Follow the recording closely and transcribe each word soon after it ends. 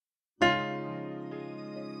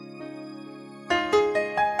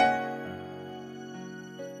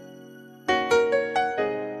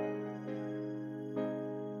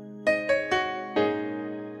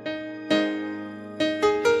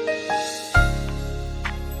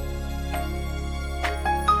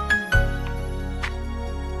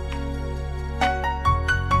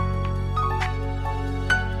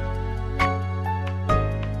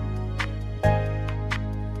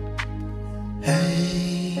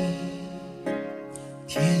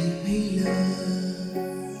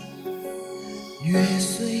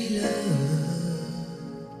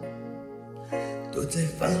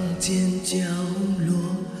间角落，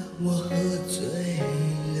我喝醉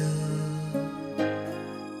了，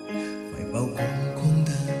怀抱空空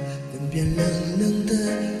的，身边冷冷的，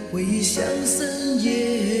回忆像深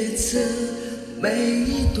夜车，每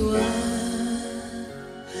一段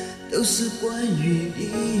都是关于你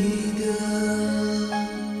的。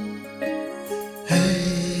嘿，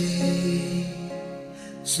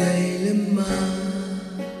睡了吗？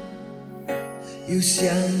又想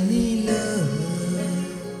你了，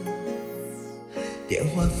电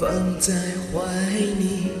话放在怀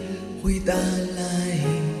里，回答来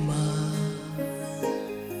吗？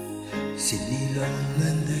心里乱乱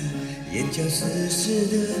的，眼角湿湿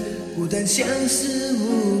的，孤单像是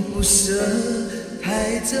无不舍，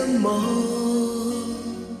太折磨。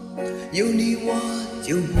有你我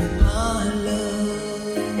就不怕了。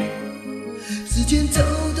时间走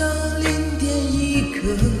到0点1刻，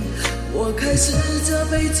我开始责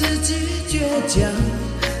备自己倔强，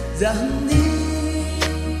让你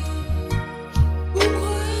不快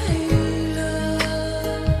乐。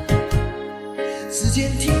时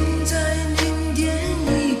间停在0点1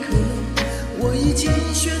刻，我已经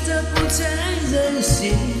学着不再任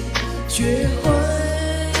性，学会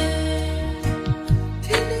听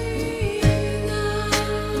你的。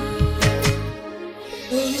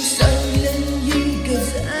伤人一个人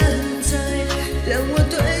在，让我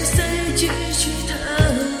对谁继续谈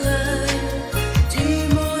爱？寂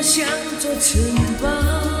寞像座城堡，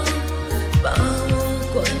把我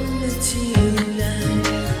关了起来。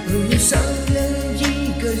伤人一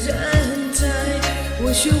个人在，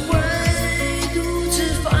我学会独自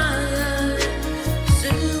发爱，是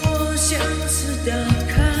我像是打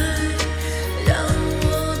开，让我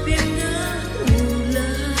变得无赖。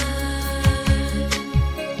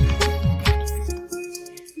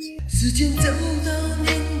时间走到0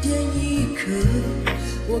点1刻，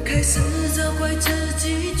我开始责怪自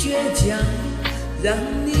己倔强，让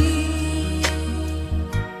你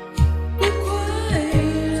不快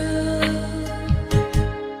乐。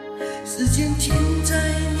时间停在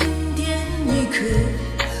0点1刻，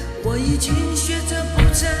我已经学着不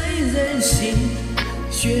再任性，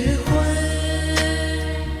学会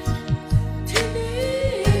听你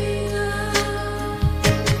的。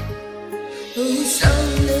伤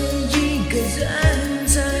了一个人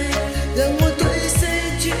在，让我对谁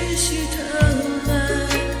继续疼爱？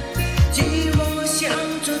寂寞像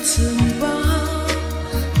座城堡，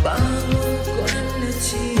把我关了起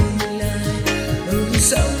来。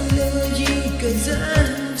伤了一个人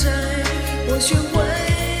在，我学会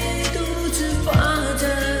独自发呆，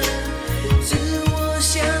自我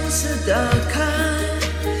像是打开，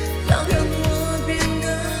让我变得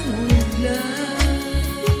无赖。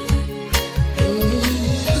有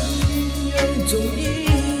种依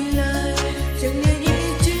赖，想念已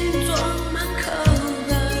经装满口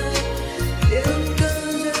袋，2个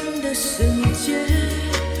人的世界，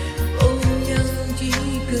同样一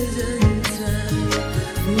个人在。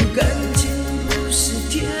感情不是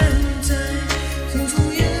天灾，幸福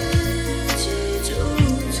也记住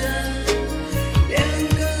在2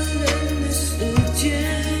个人的世界，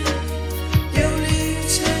有你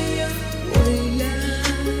才有未来。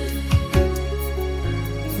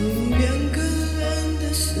2个人的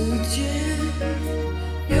世界，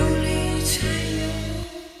有你才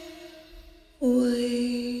有未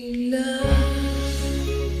来。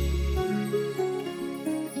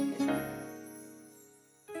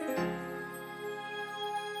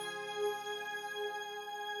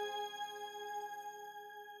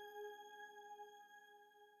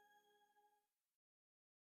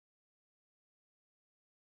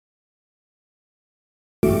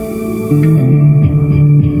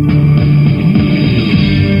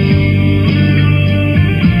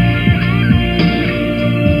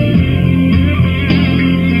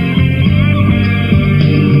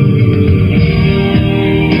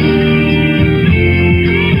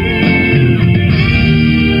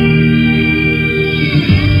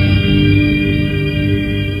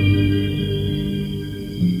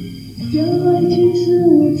将爱情肆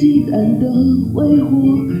无忌惮的挥霍，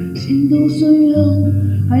心都碎了，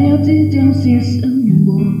还要计较些什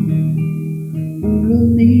么？无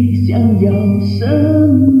论你想要什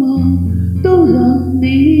么，都让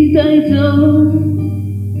你带走。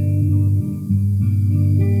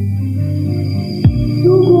如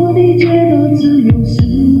果你觉得自由是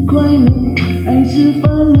快乐，爱是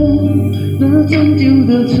烦了，那陈旧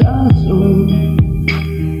的插手，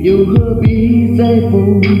又何必在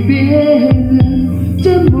乎别人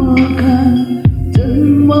怎么看怎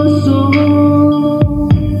么说？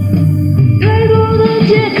太多的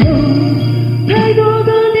借口，太多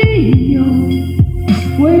的理由，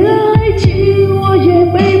为了爱情我也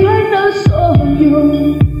背叛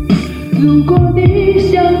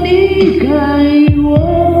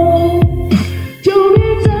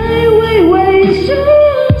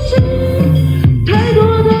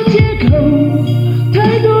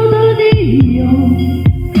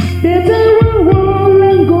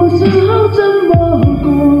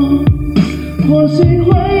或许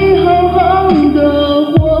会好好的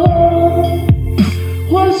活，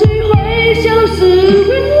或许会消失无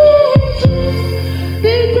踪，你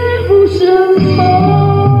在乎什么？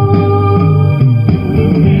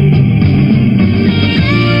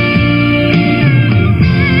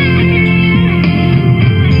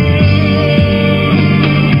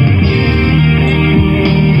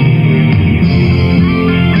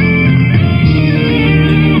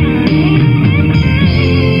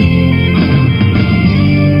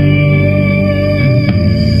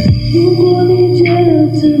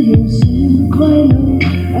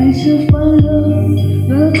爱是犯了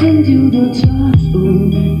那陈旧的差错，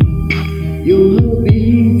又何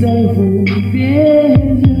必在乎别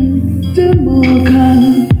人怎么看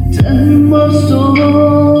怎么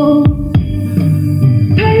说？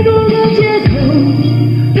太多的借口，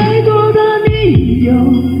太多的理由，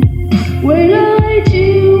为了爱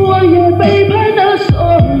情我也背叛了所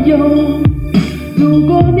有。如果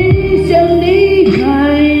你想离开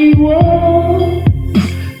我，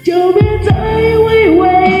就别再畏畏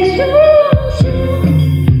缩缩，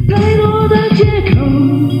太多的借口，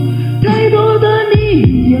太多的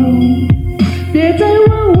理由，别再问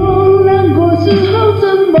我难过时候怎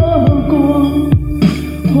么过。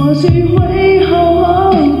或许会好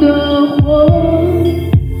好的活，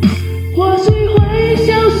或许会消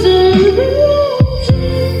失无踪，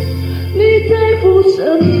你在乎什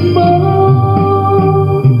么？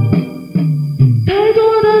太多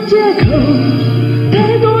的借口，太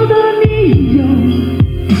多的理由，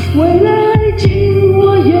为了爱情我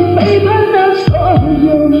也背叛了所有。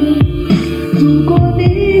如果你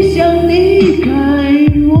想离开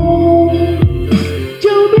我，就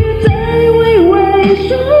别再畏畏缩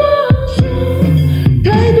缩，太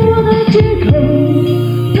多的借口，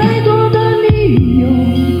太多的理由，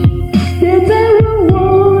别再问我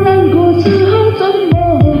难过时候怎么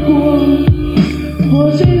过。或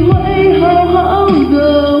许会好好的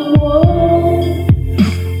活，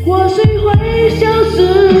或许会消失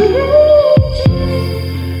无踪，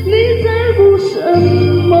你在乎什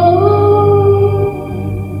么？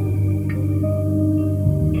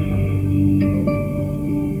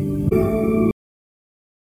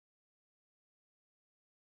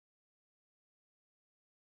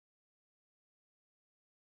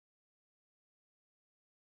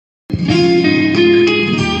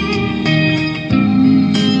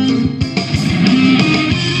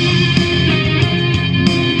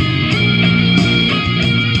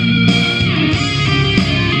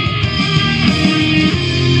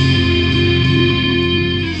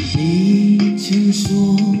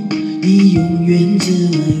你永远只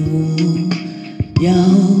爱我，要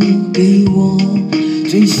给我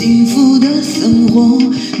最幸福的生活。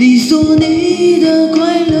你说你的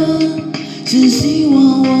快乐是希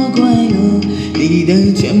望我快乐，你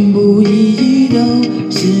的全部意义都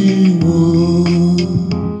是我。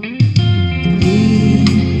你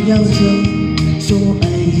要走，说爱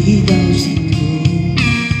已到尽头，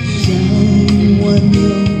想挽留，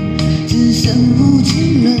只剩无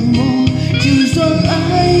情冷漠。就算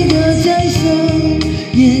爱得再深，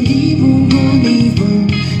也抵不过你疯。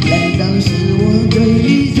难道是我对你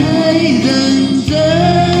太认真？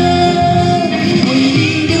为你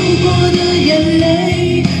流过的眼泪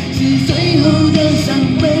是最后的伤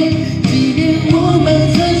悲，即便我们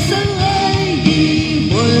曾深爱一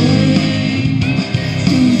回，就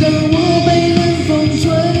让我被冷风吹，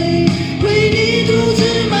为你独自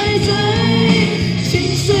买醉，心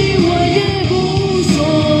碎我也无所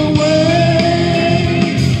谓。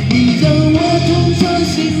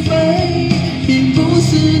心扉并不是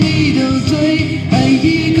你的罪，爱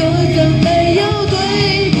一个人没有对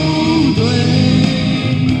不对？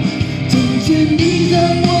从前你让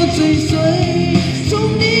我追随，送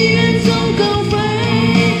你远走高飞，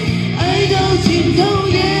爱到尽头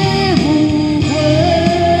也不悔。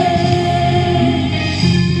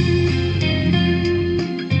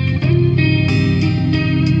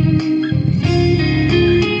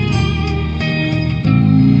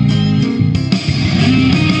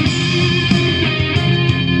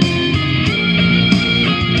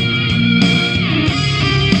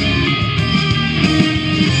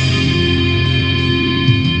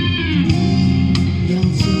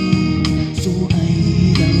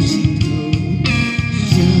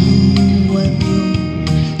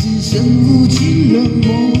无情冷漠，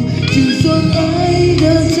就算爱得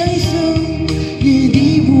再深，也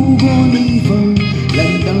抵不过你疯。难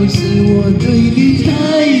道是我对你太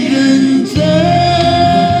认真？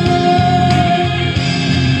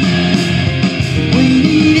为你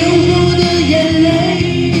流过的眼泪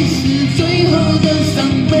是最后的伤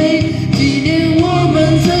悲，纪念我们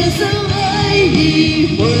曾深爱一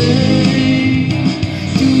回。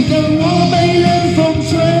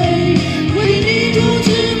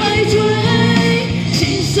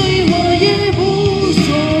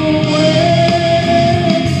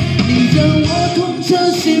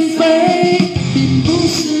非，并不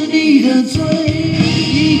是你的罪。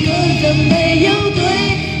一个人没有对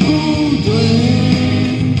不对，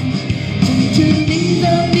成全你让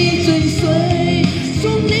你追随，送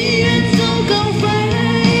你远走高飞，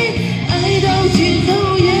爱到尽头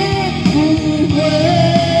也不悔，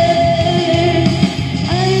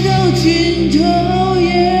爱到尽头也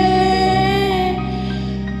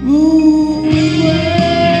不悔。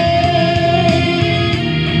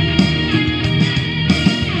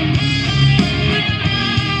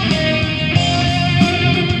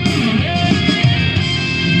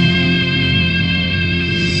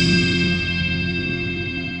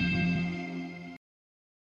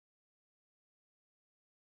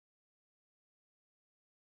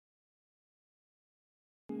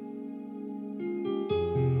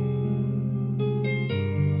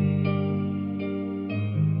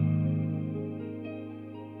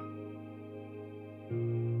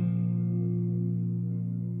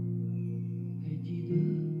还记得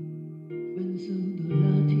分手的那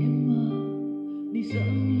天吗？你伤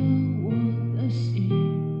了我的心，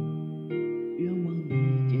愿望你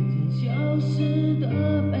渐渐消失的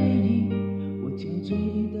背影，我憔悴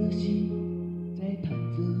的心在淌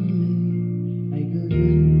着泪。爱个人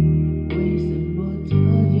为什么这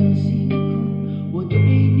样辛苦？我对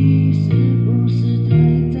你是不是太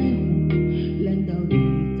在乎？难道你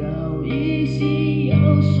早已心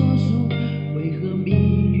有所属？为何命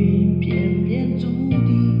运偏偏注定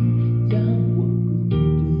让我孤独？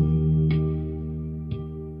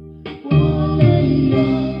我累了，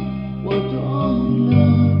我痛了，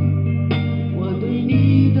我对你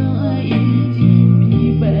的爱已经疲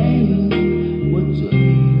惫了，我醉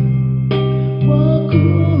了，我哭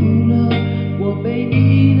了，我被你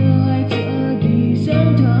的爱彻底伤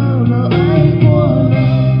透了，爱过了，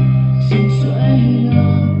心碎了，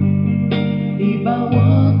你把我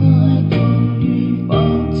的爱终于放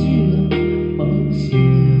弃了，梦醒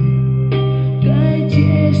了，该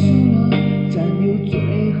结束了，残留最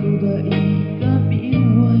后的一个冰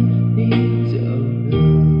吻，你走了。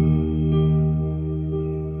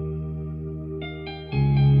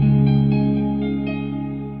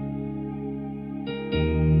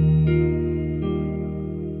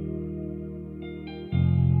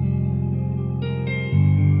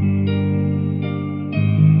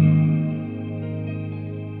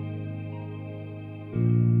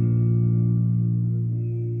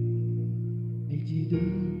还记得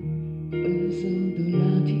分手的那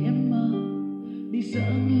天吗？你伤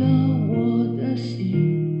了我的心，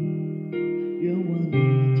愿望你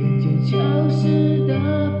渐渐消失的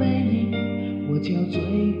背影，我憔悴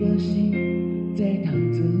的心在淌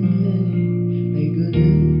着泪。爱个人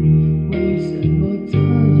为什么这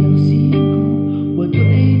样辛苦？我对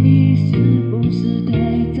你是不是太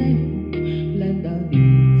在乎？难道你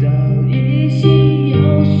早已心有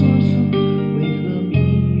所属？为何命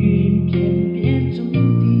运偏偏注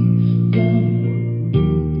定让我孤独？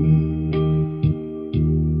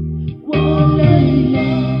我累了，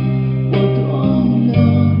我痛了，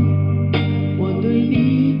我对你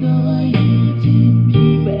的爱已经疲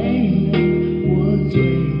惫了，我醉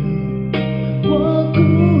了，我哭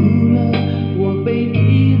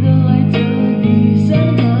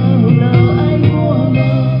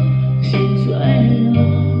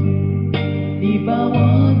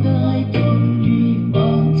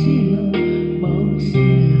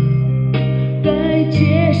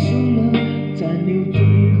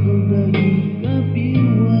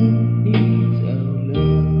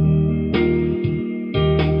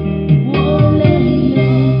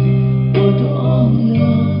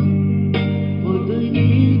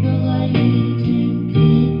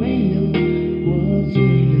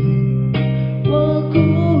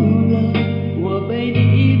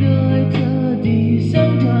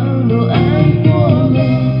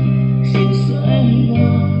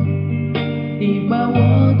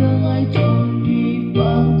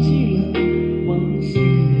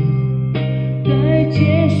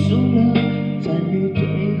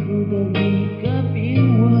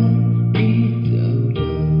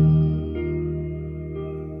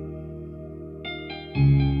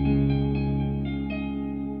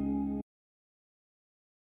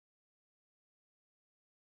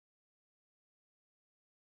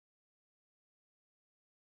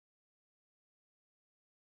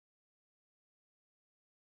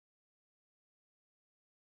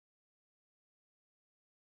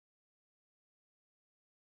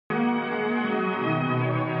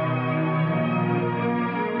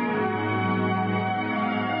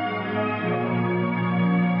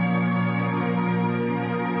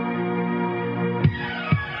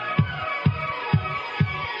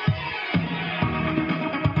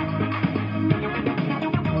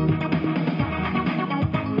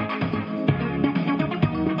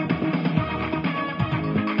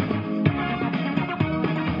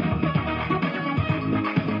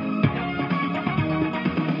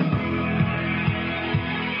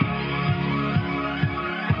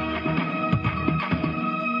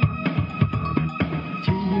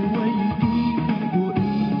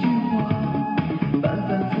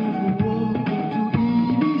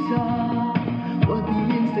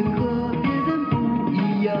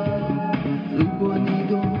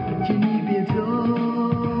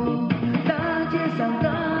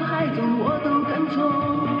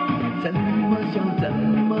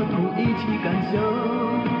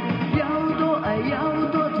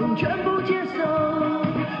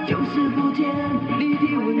就是不甜你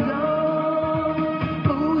的温柔。不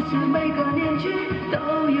是每个恋曲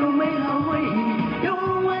都有美好回忆，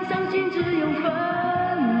永远伤心只有分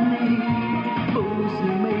离。不是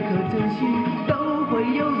每颗真心都会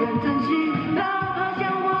有人珍惜，哪怕像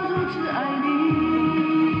我如此爱你。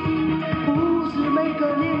不是每个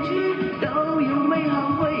恋曲都有美好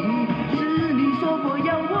回忆，是你说过要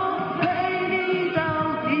我陪你到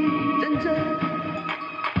底，真真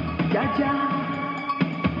假假，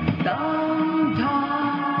当他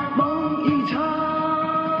梦一场。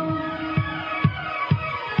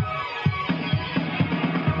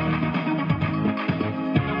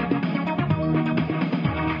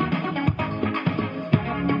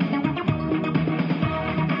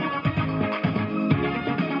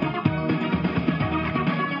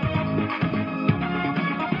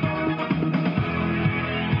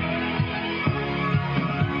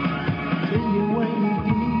千言万语抵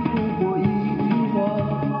不过一句话，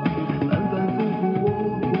反反复复我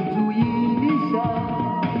不足以理想。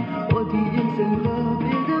我的眼神和别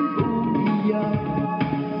人不一样，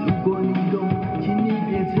如果你懂，请你别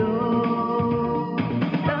走。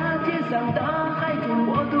大街上大海中我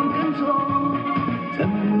都跟从，怎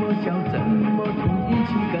么笑怎么痛一起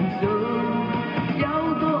感受，要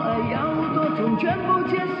多爱要多痛全部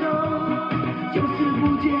接受，就是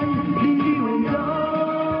不见你的温柔。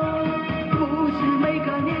不是每个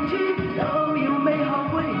恋曲都有美好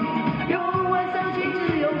回忆，永远伤心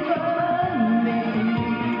只有分离。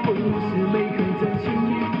不是每颗真心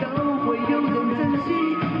都会有人珍惜，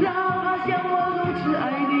哪怕像我如此爱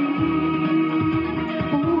你。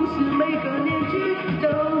不是每个恋曲都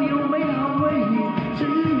有美好回忆，是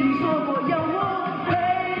你说过要我陪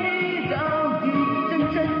你到底，真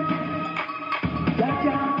真假假，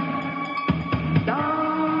当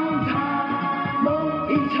他梦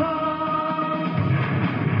一场。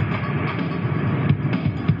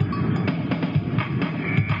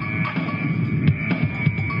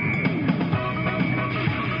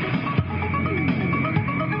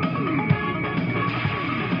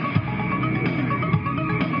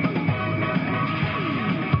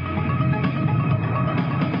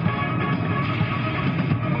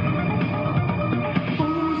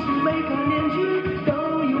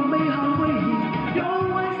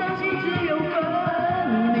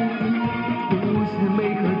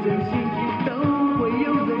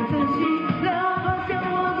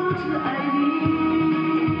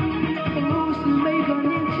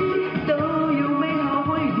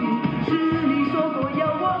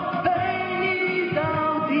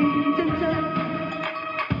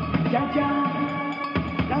假假，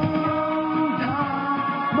当他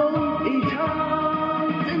梦一场，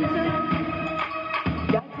真真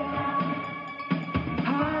假假，还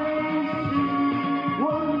是忘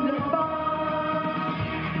了吧。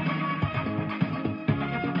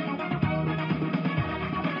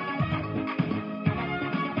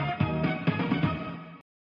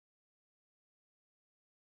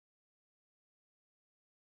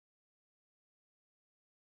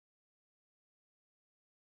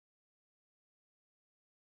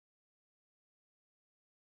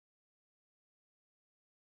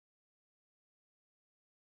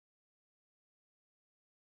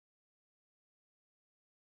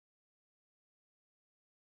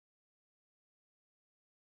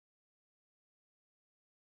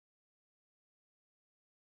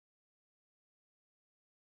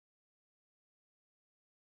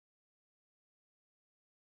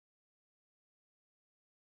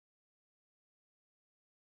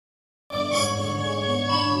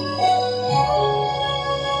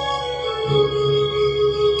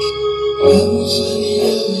看不出你的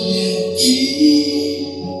眼睛，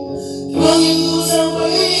放眼路上为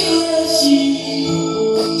何的心，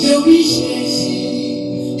就比血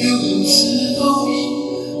腥，又如此透明，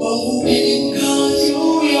保护片刻就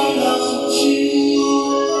要老去。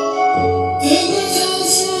这个城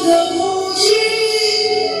市的母亲，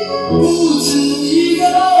不止一个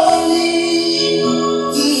你，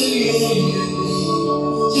只远远地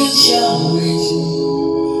将相维系，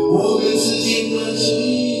我们之间的距离。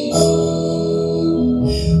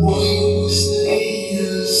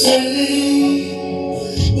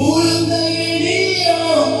无人能与你安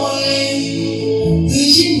慰，自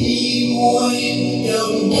信你无畏，要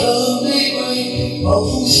命的玫瑰，保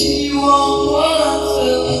护希望化成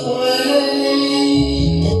灰。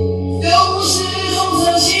要不是痛彻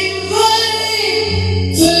心扉，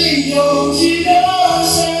最有趣的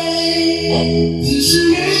谁，只是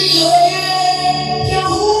越来越相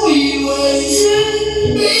互以为是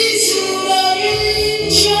彼此的一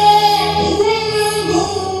切。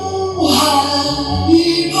一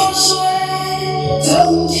盆水，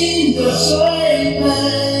曾经的水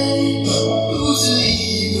杯。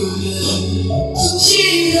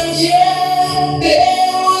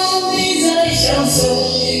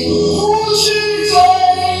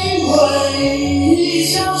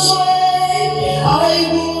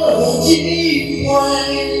机会，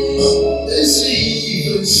人是一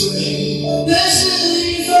份水，人是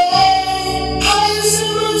一份，还有什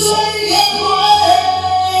么最可贵？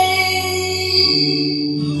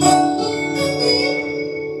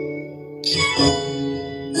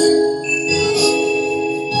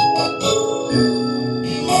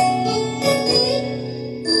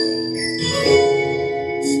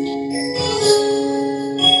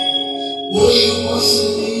我拥抱是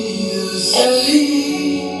你的谁？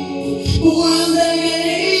不能再给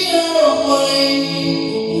你安慰，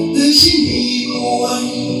的心已枯萎，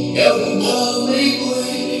要等到玫瑰，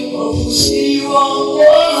我不希望花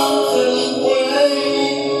很贵，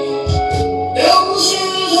留不下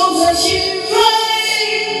的痛在心扉，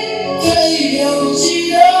最了记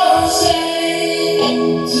得谁？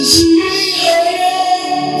只是云和月，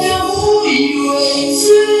将无以为之，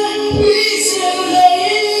彼此的阴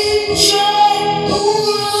trời，无论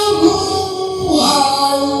苦寒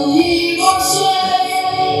已破碎，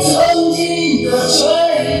曾经的摧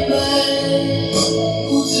毁，不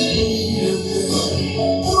止一人对，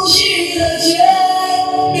不息的劫，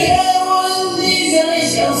别问你在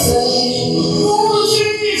想谁，不去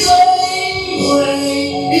追悔，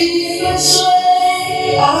已粉碎，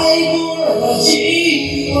爱过了机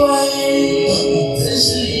会，只是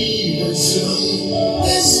一份水，只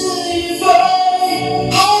是一份，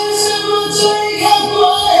还有什么最可贵？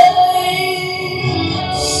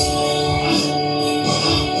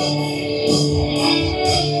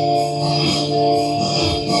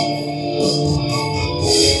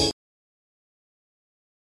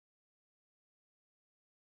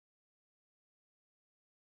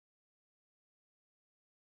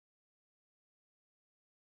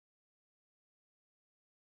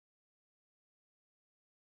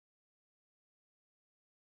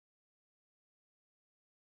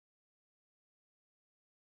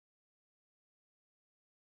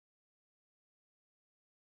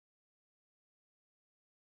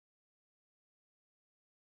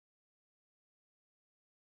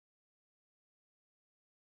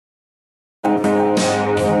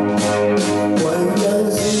万丈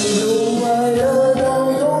心中快乐当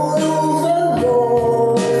中如粉末，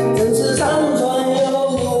真是长川又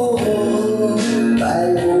如何？来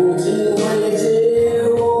不及会结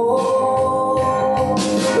果。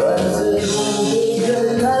乱世不平人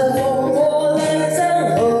看烽火难山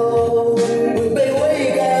河，未卑未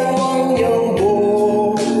敢忘忧国，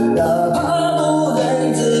哪怕不认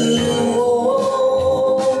自我。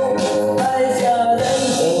台下人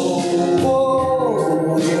走过，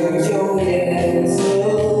无酒颜色，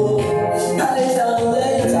台上人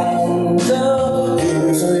唱着云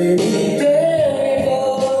水离别歌，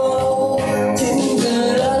情自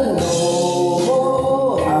然落，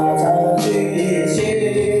他唱去写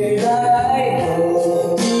来歌，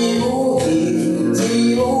记不起，记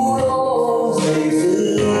不落，谁是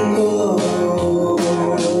何？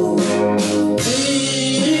记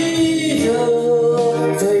着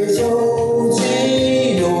追求起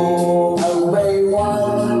落，唐悲欢，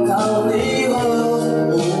抗离合，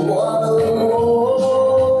不管我。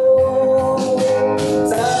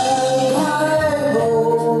山海后，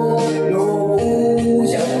若不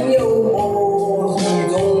想幽默，戏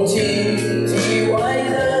中情，戏外人，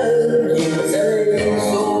听谁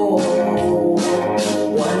说？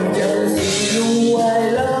万江西路爱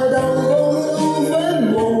了当空如粉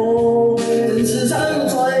末，真是长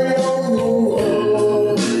川又如何？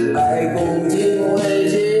来不及会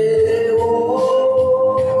结果。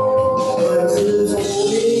乱世聪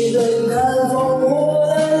明人看烽火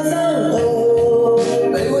难山河，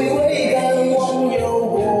卑微未敢忘忧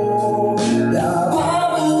国，哪怕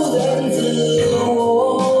不认自我。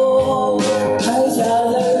台下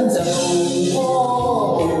人走过，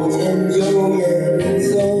不见旧颜色，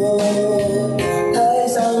台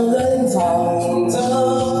上人唱着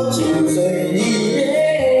情随离别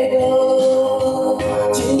歌，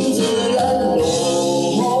情自然落，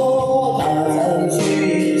他唱去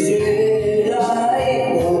雪来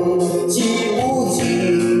歌，记不起，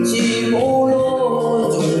记不落，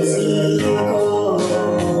总是何？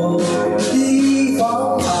一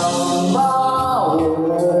方长马我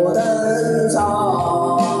登场，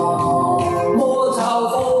莫嘲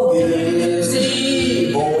讽越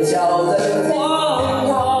戏，莫笑人荒唐。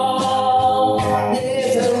也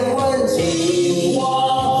曾问情话，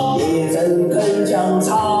也曾铿锵唱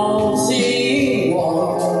兴亡，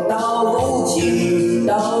到无情，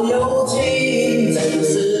到有情，真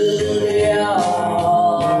是了。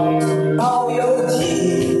到有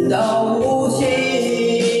情，到无情。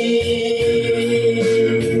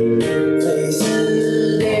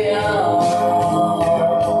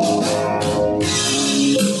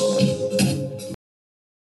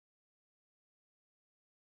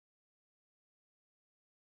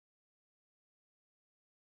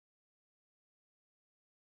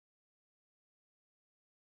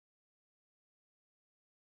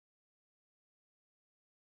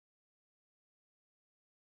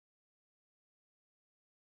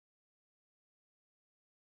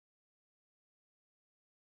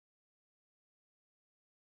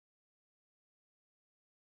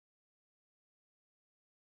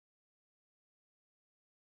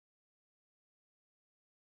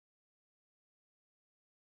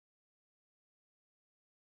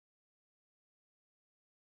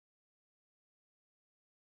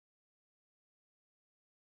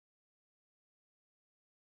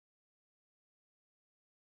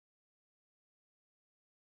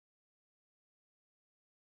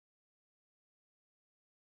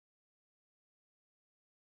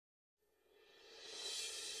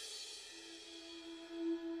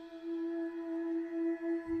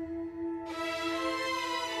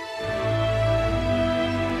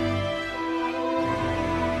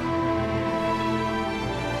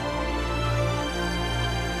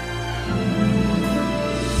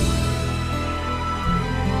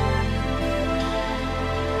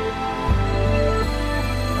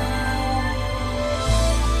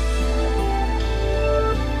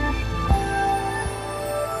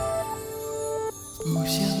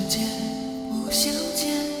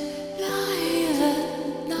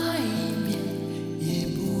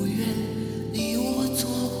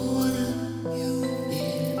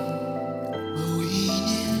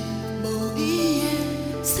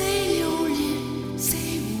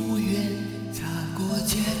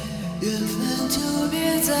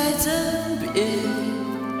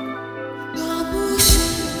若不是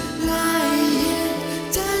来也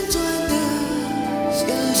辗转的消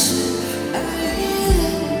失，爱人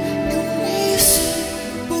用一世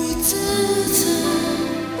不自知。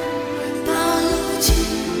到如今，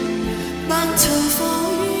漫长风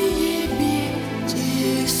雨也别解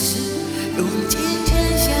释，用尽天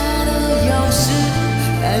下的钥匙，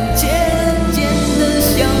看见人间的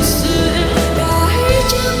消失。爱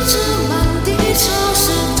将这满地潮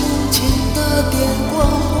湿，同情的电光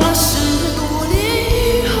花式。多年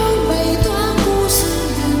以后，每段故事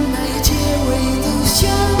原来结尾都相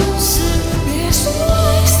似。别说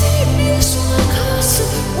爱谁，别说可是，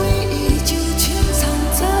回忆就潜藏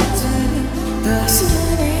着字。可是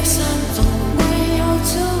悲伤总会有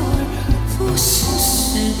周而复始。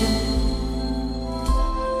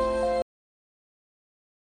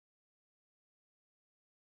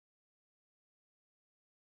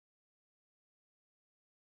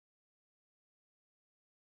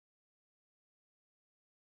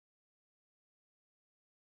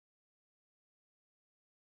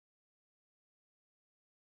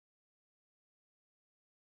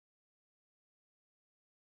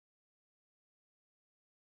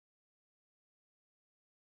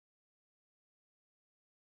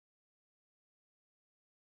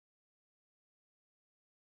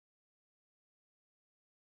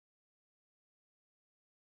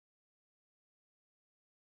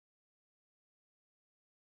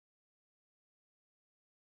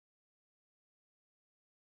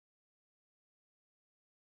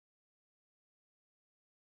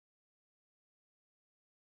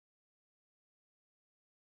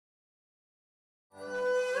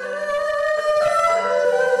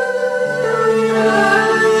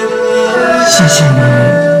谢谢你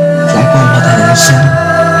来过我的人生，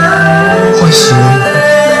或许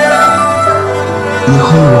以后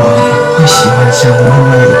我会喜欢上另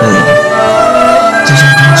外一个人，就像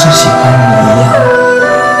当初喜欢你一样。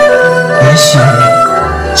也许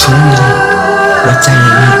除你，我再也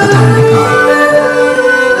遇不到那个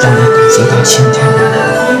让我感受到心跳的人。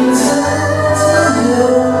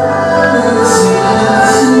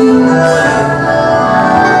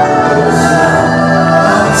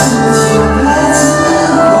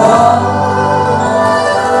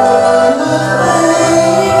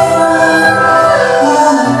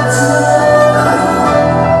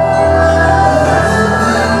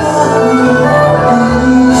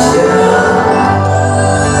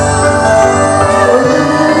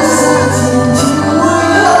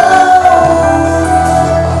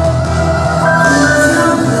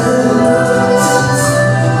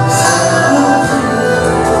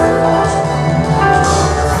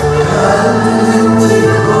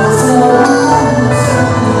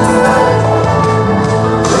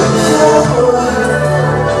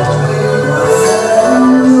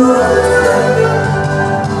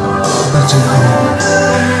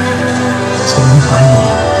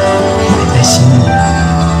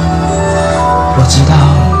我知道，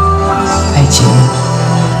爱情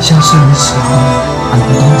消失的时候，很多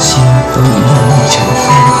东西都已面目全非，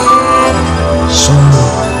所以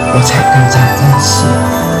我才更加珍惜。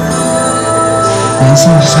人生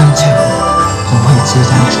的商场总会制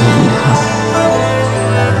造出遗憾，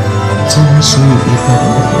只能属于一个人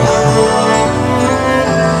的遗憾。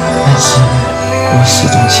但是我始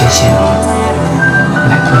终谢谢你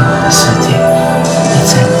来过我的世界一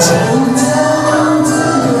阵子。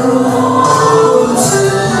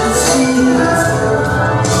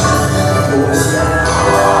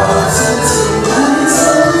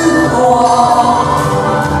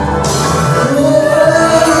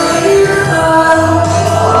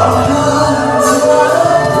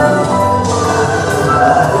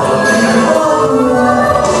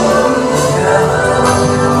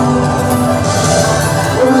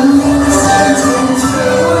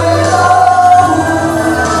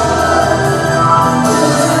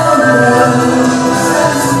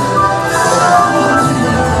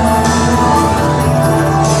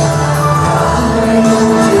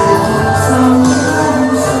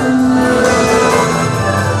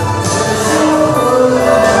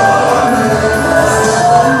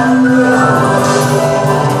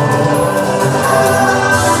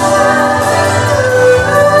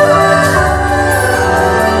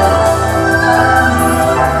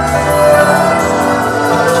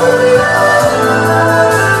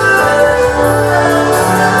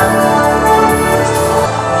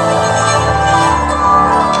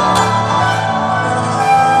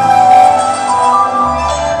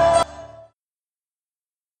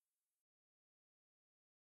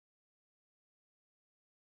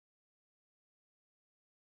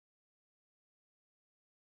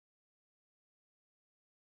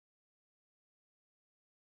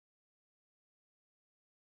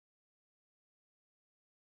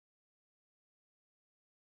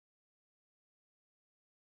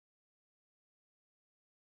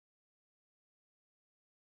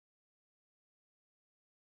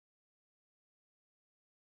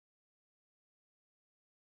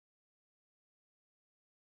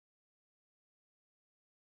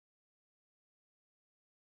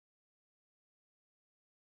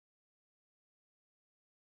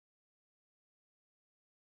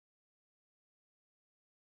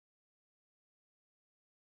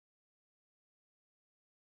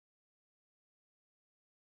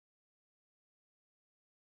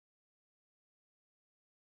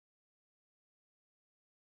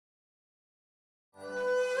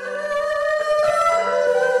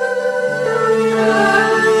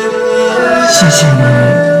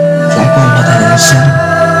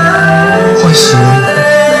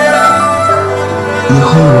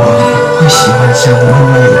后我会喜欢上另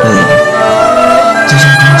外一个人，就像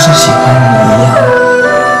当初喜欢你一样。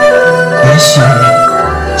也许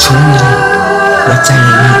除了我再也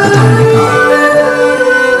遇不到那个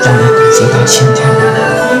让我感受到心跳的人。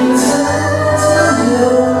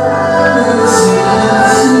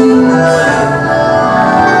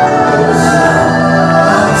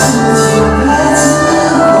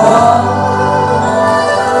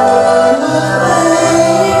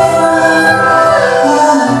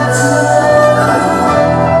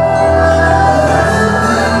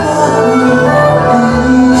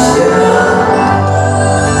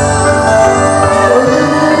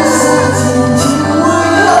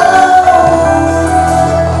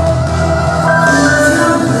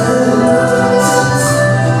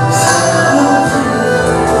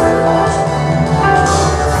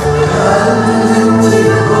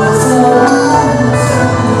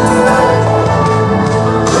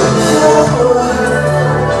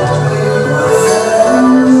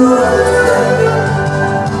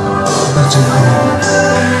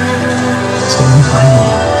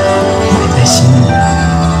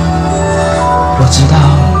我知道，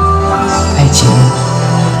爱情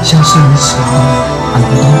消失的时候，很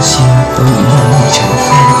多东西都已面目全非，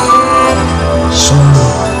所以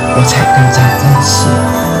我才更加珍惜。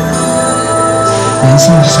人生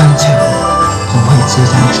的商场总会制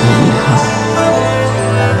造出遗憾，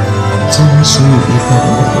只能属于一个人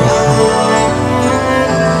的遗憾。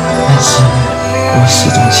但是我始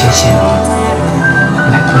终谢谢你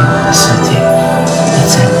来过我的世界一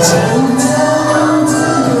阵子。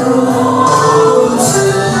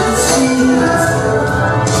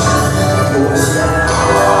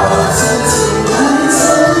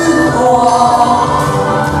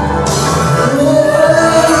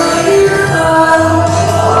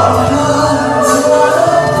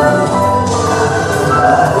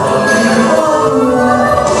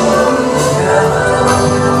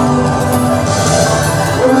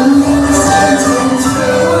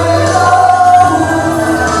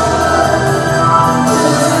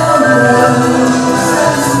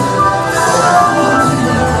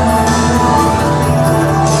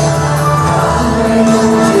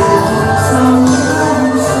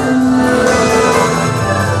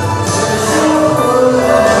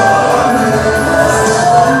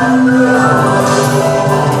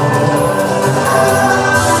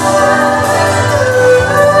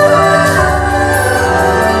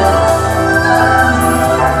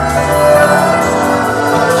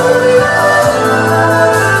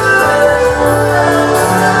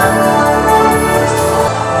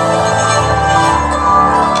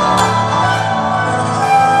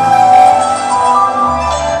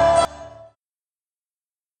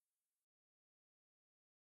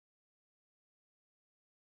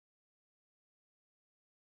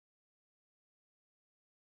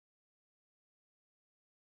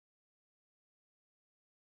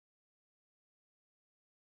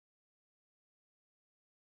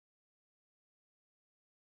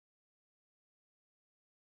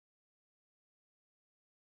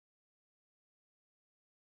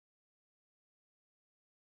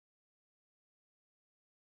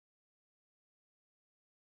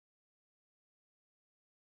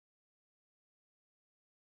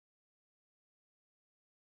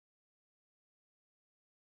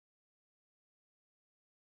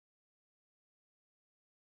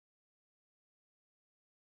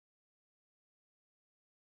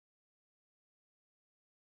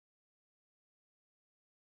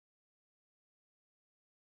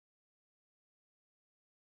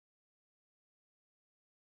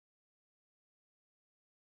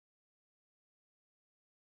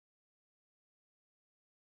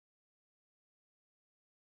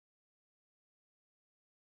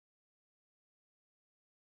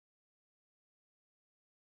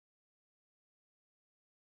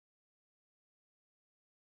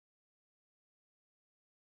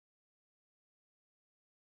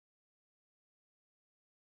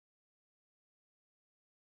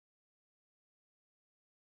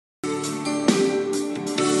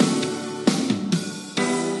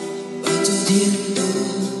天都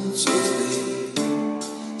作废，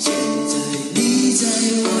现在你在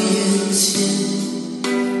我眼前，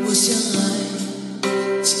我想爱，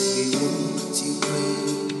请给我机会。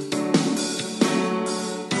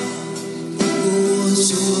如果我说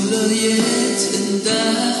了也承担，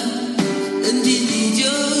认定你就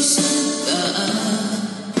是答案，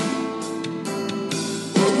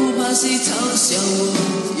我不怕谁嘲笑我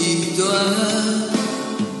一段。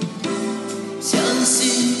相信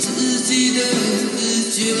自己的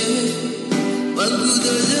直觉，顽固的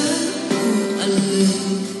人不安乐，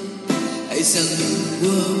爱上你我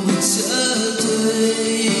不撤退。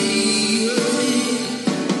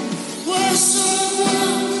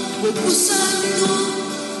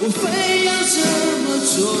非要这么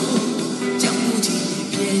做，讲不听你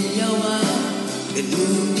偏要爱，更努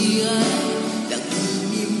力爱，让你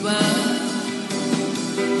明白。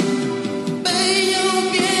没有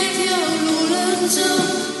别条路能走，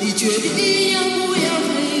你决定要不要陪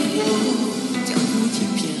我？讲不听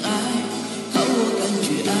偏爱，好我感觉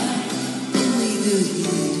爱，对你的依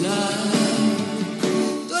赖。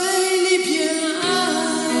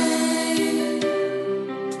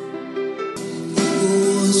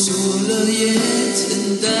说了也承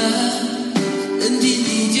担，能听你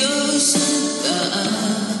就是答案。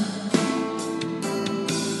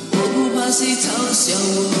我不怕谁嘲笑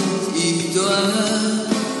我一段，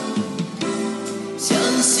相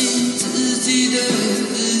信自己的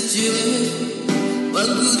直觉。顽固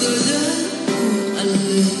的人不寒冷，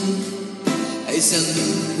爱上你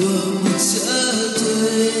我不撤退。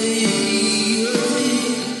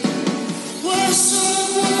我说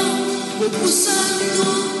过我不闪躲。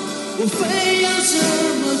我非要这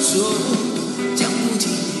么做，讲不听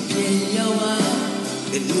你偏要爱，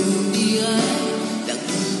更努力爱，让你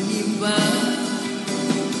明白。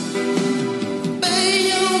没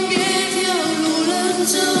有别条路能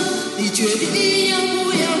走，你决定要不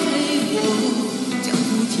要陪我？讲不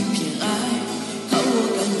听偏爱，好我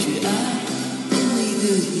感觉爱，对你的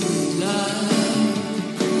依赖。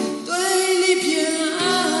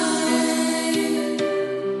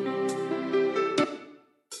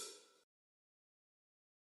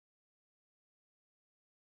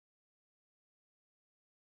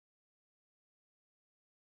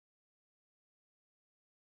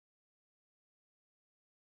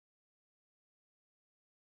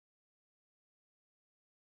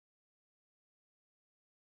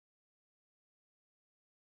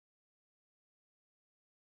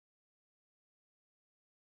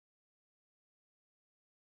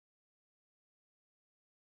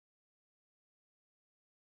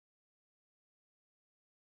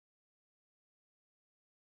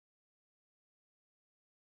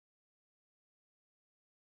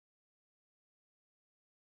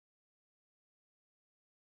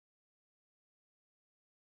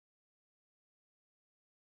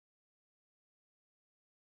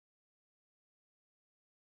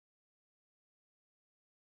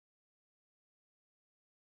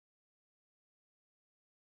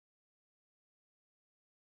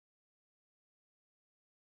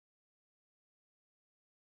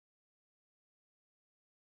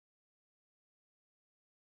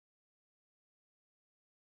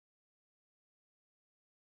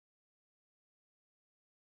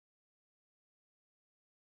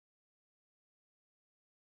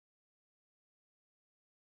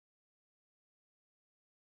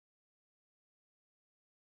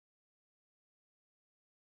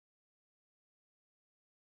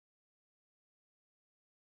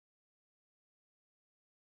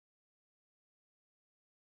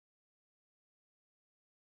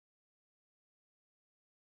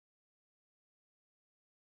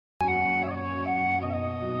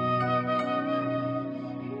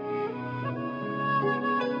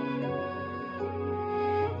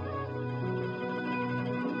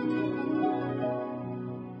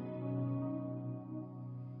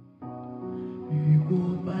雨过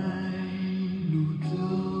白鹭洲，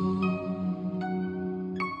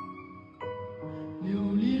流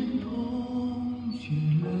连同群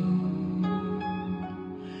楼。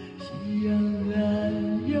夕阳染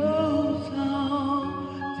幽草，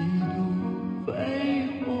几度飞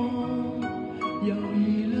鸿，摇曳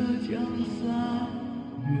了江山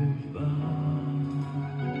远方。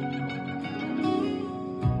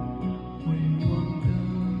回望灯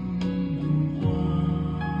如画，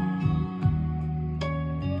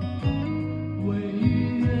微雨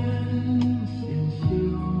人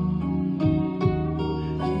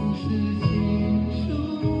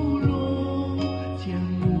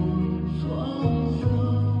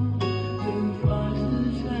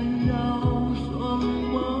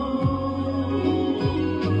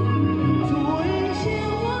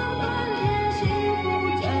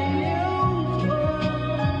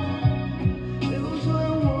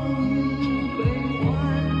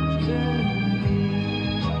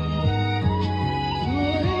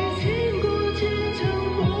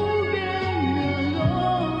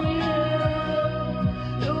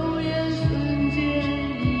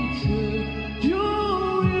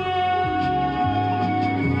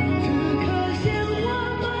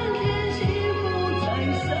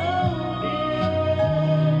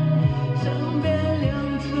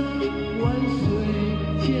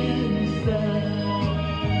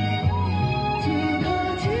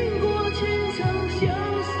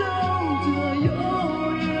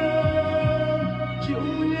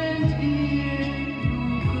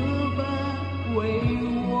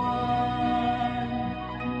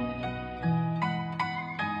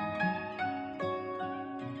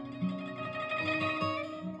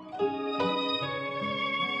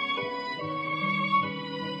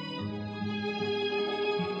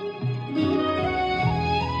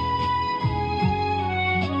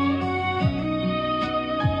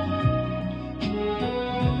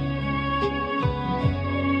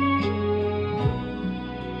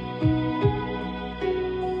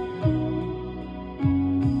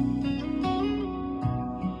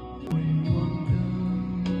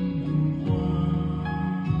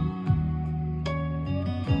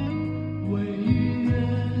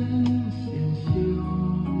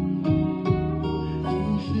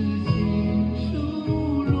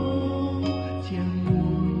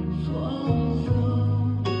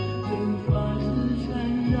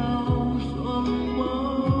双眸。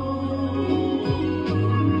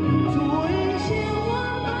昨日鲜花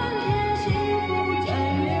满天，幸福在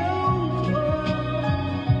流转，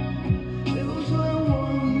流转往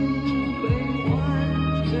日悲欢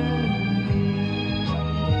真理。昨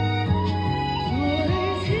日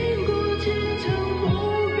经过前尘不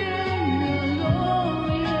变的容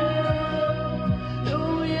颜，容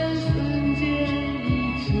颜瞬间已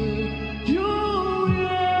成永远。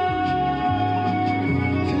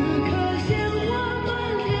此刻鲜花满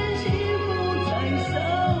天，幸福在身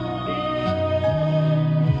边，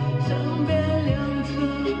身边两侧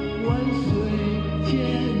万水千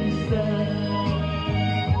山。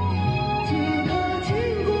此刻经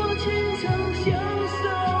过千场相守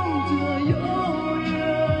着永远，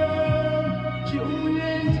永远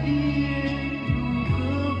记忆如何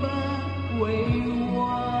般委婉。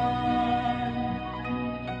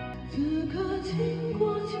此刻经过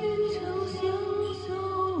千场相守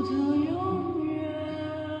着永远，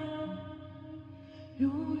永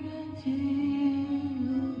远记忆如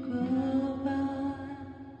何般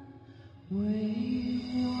委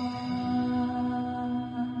婉。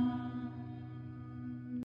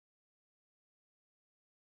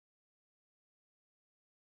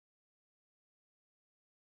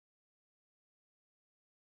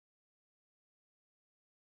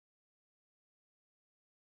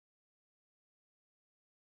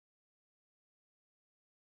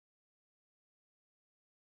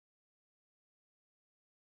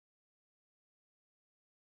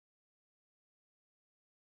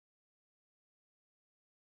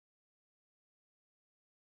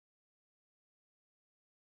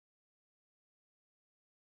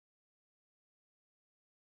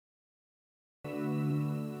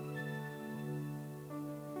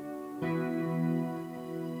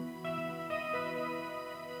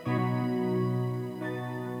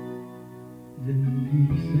人离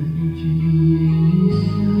散聚一生，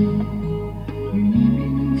与你并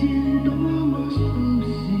肩多么熟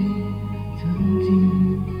悉，曾经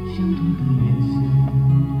相同的眼神，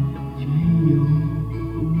却又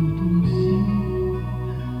不同心。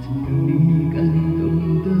曾让你感动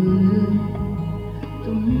的人，终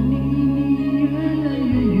于离你越来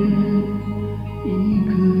越远，一颗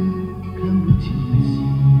看不清的心，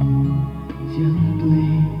相对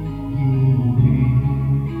也无语。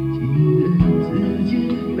情人之间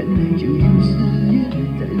本来就有誓言，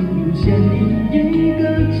再容不下你一个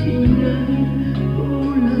情人。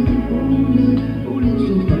不能说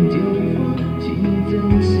放就放，请珍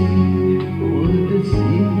惜我的心。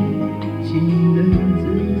情人之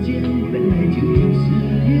间本来就有誓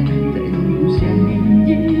言，再容不下你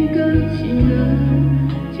一个情人。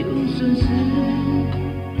就算是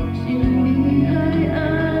心里还爱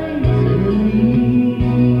着你，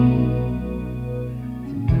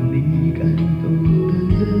曾让你感动的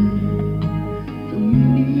人，终于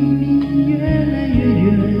离你越来越远，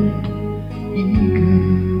一颗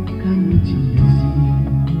看不清的心，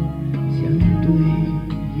相对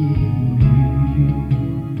也无语。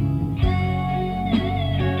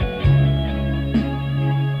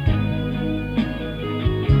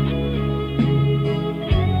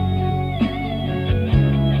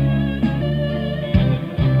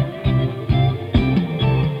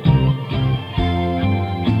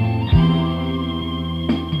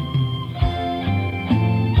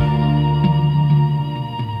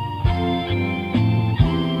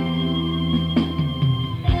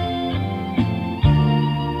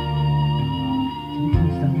曾经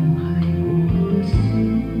伤害过的事，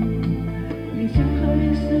也想还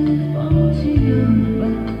是放弃了吧。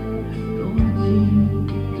多情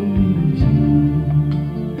总不经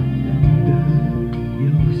难得有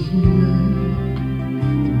心人，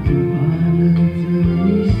真正怕了这一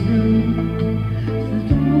生，始终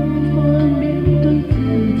无法面对自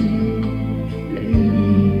己，泪已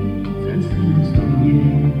沾湿了双眼，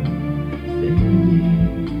谁也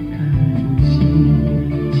看不清。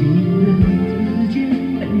情人之间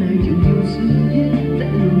本来就有誓言，再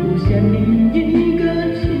容不下你一个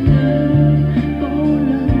情人。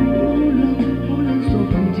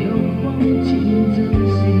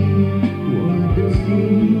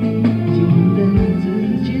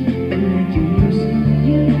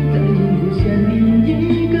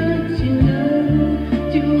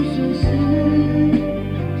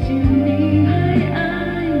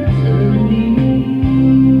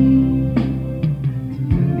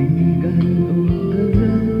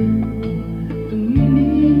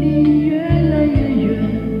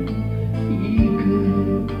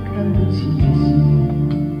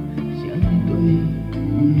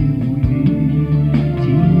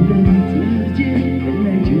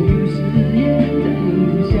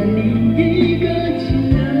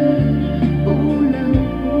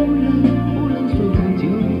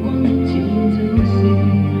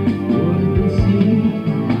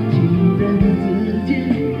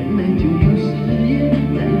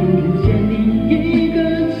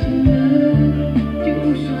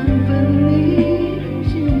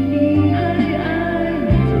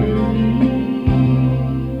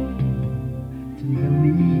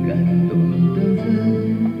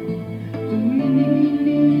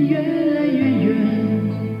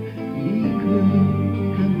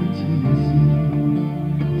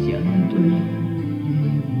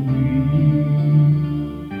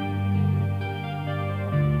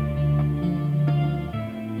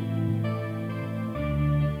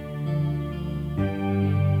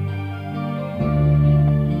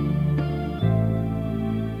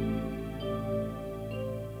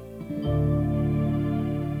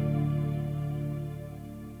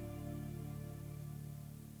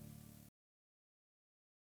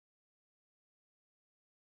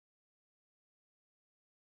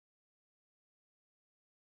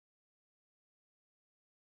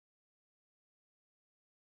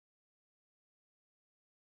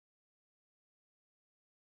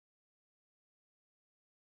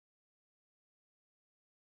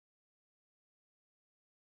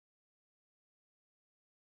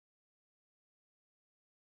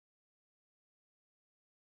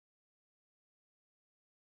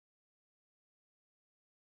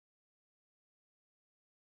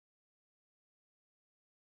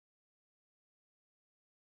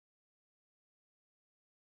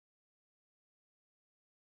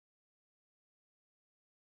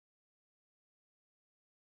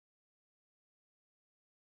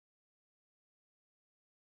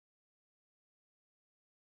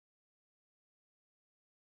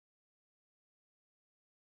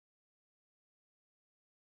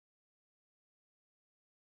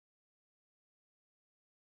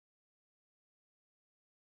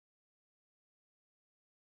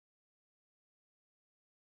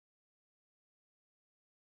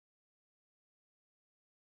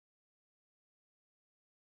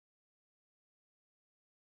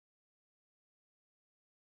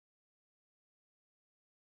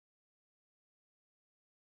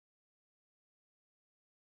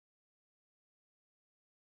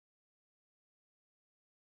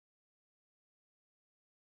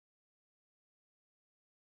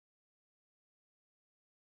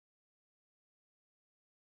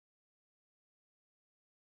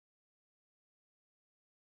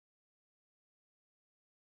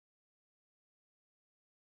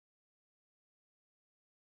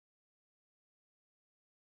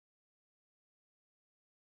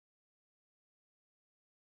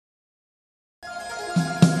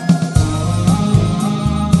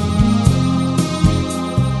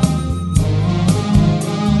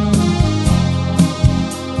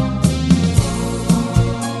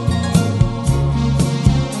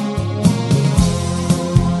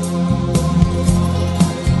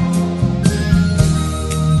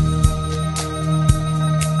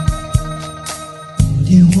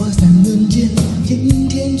今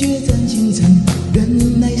天决战倾城，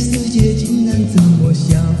原来世界竟然这么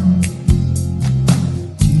小。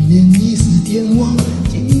去年你是天王，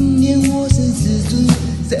今年我是至尊，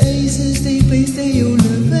谁是谁非谁有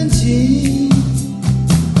人分清？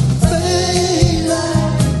飞来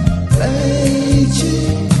飞去，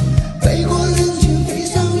飞过人群，飞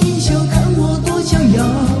上云霄，看我多逍遥。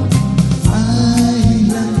爱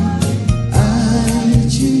来爱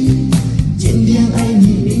去，今天爱你，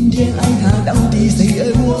明天爱他，到底谁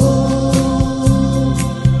爱我？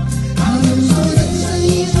他们说人生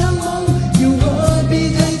一场梦，又何必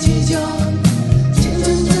太计较？青春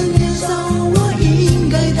正年少，我应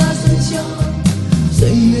该大声笑。岁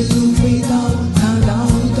月如飞刀，它刀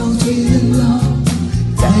刀催人老，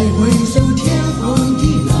再回首天荒地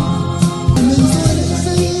老。他们说人生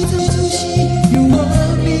一场游戏，又何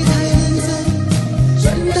必太认真？酸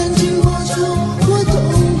淡经过愁，我统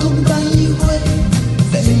统办一回。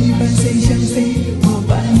谁伴谁想谁，我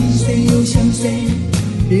伴你谁又想谁？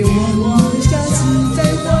别忘了下次再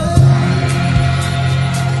会。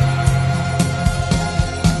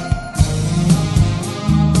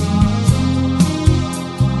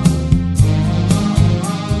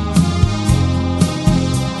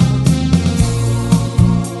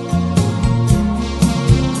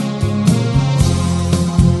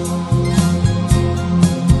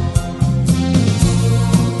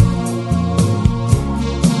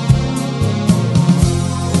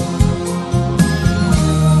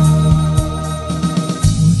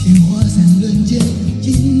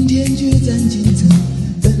今天决战倾城，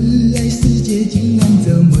原来世界竟然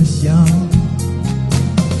这么小。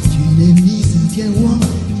去年你是天王，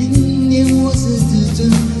今年我是至尊，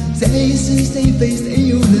谁是谁非谁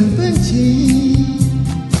有人分清？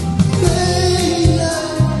飞来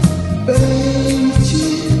飞去，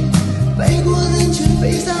飞过人群，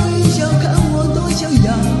飞上云霄，看我多逍遥。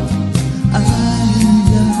爱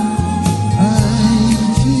来爱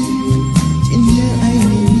去，今天爱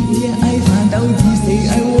你，明天爱他，到底谁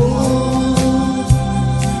爱我？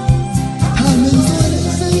他们说人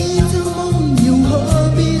生一场梦，又何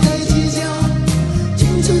必太计较？青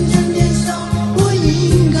春正年少，我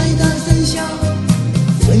应该大声笑。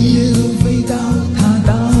岁月如飞刀，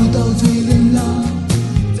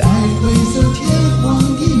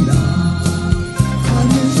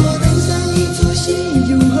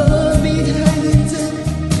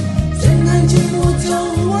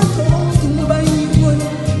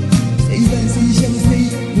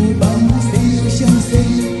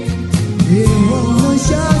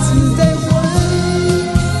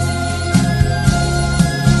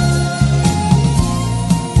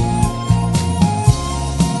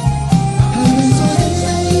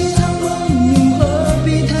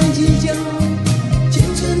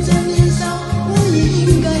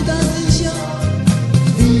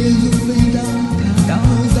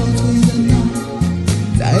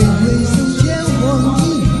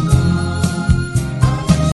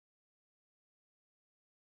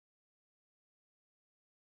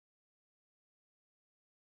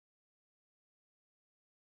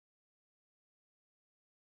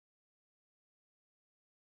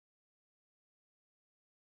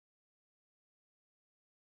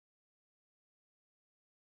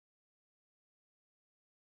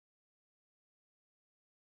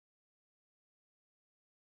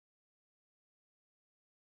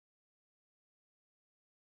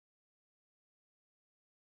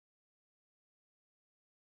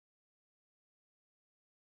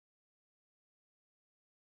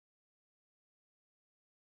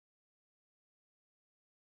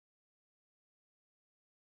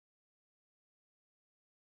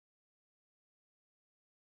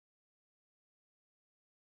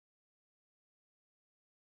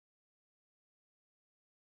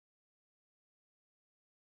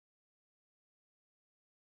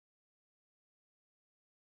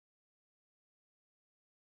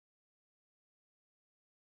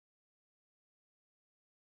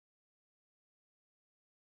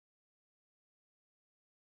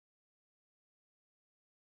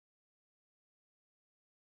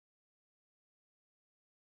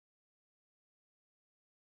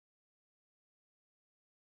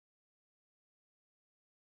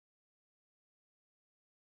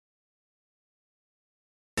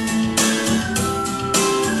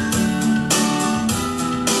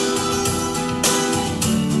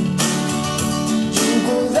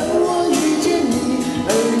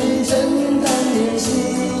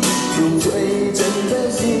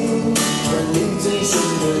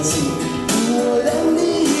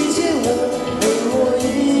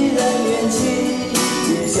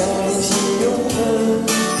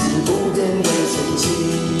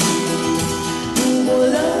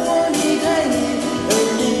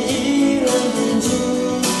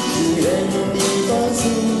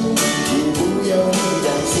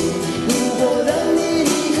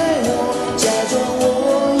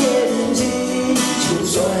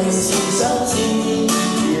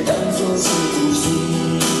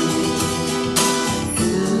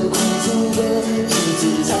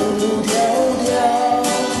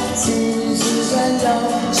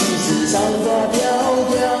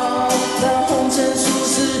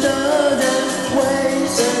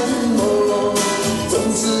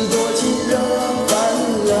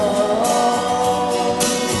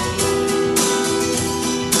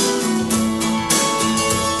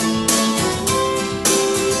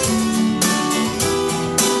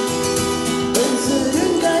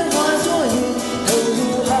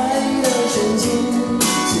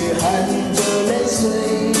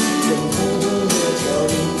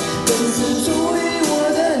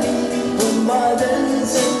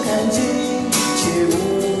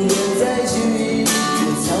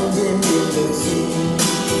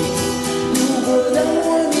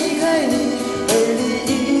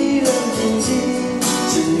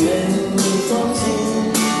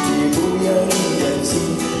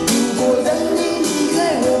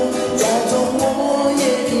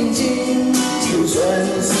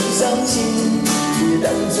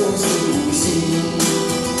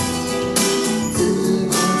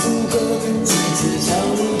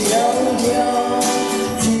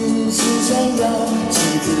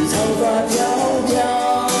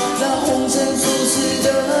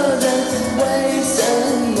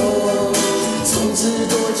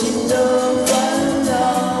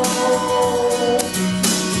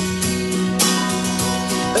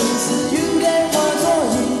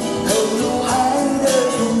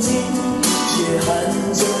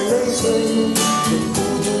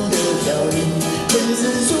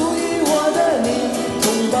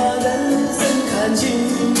人生看尽，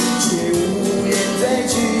却无缘再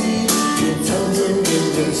聚，越操绵绵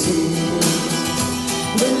的心。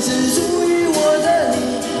本是属于我的你，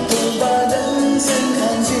不把人生看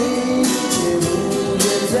尽，却无缘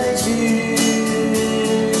再聚，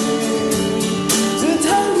这苍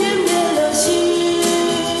天灭了心。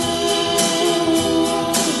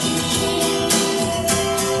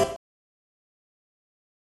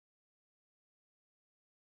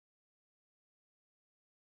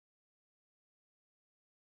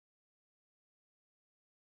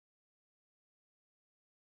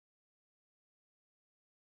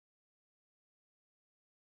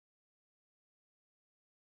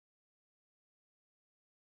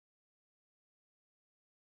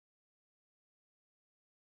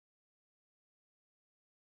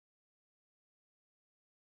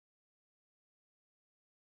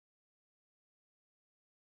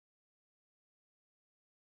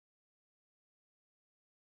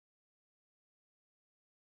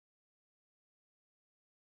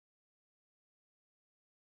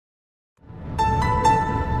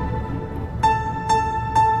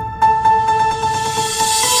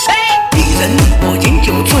我饮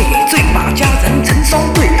酒醉。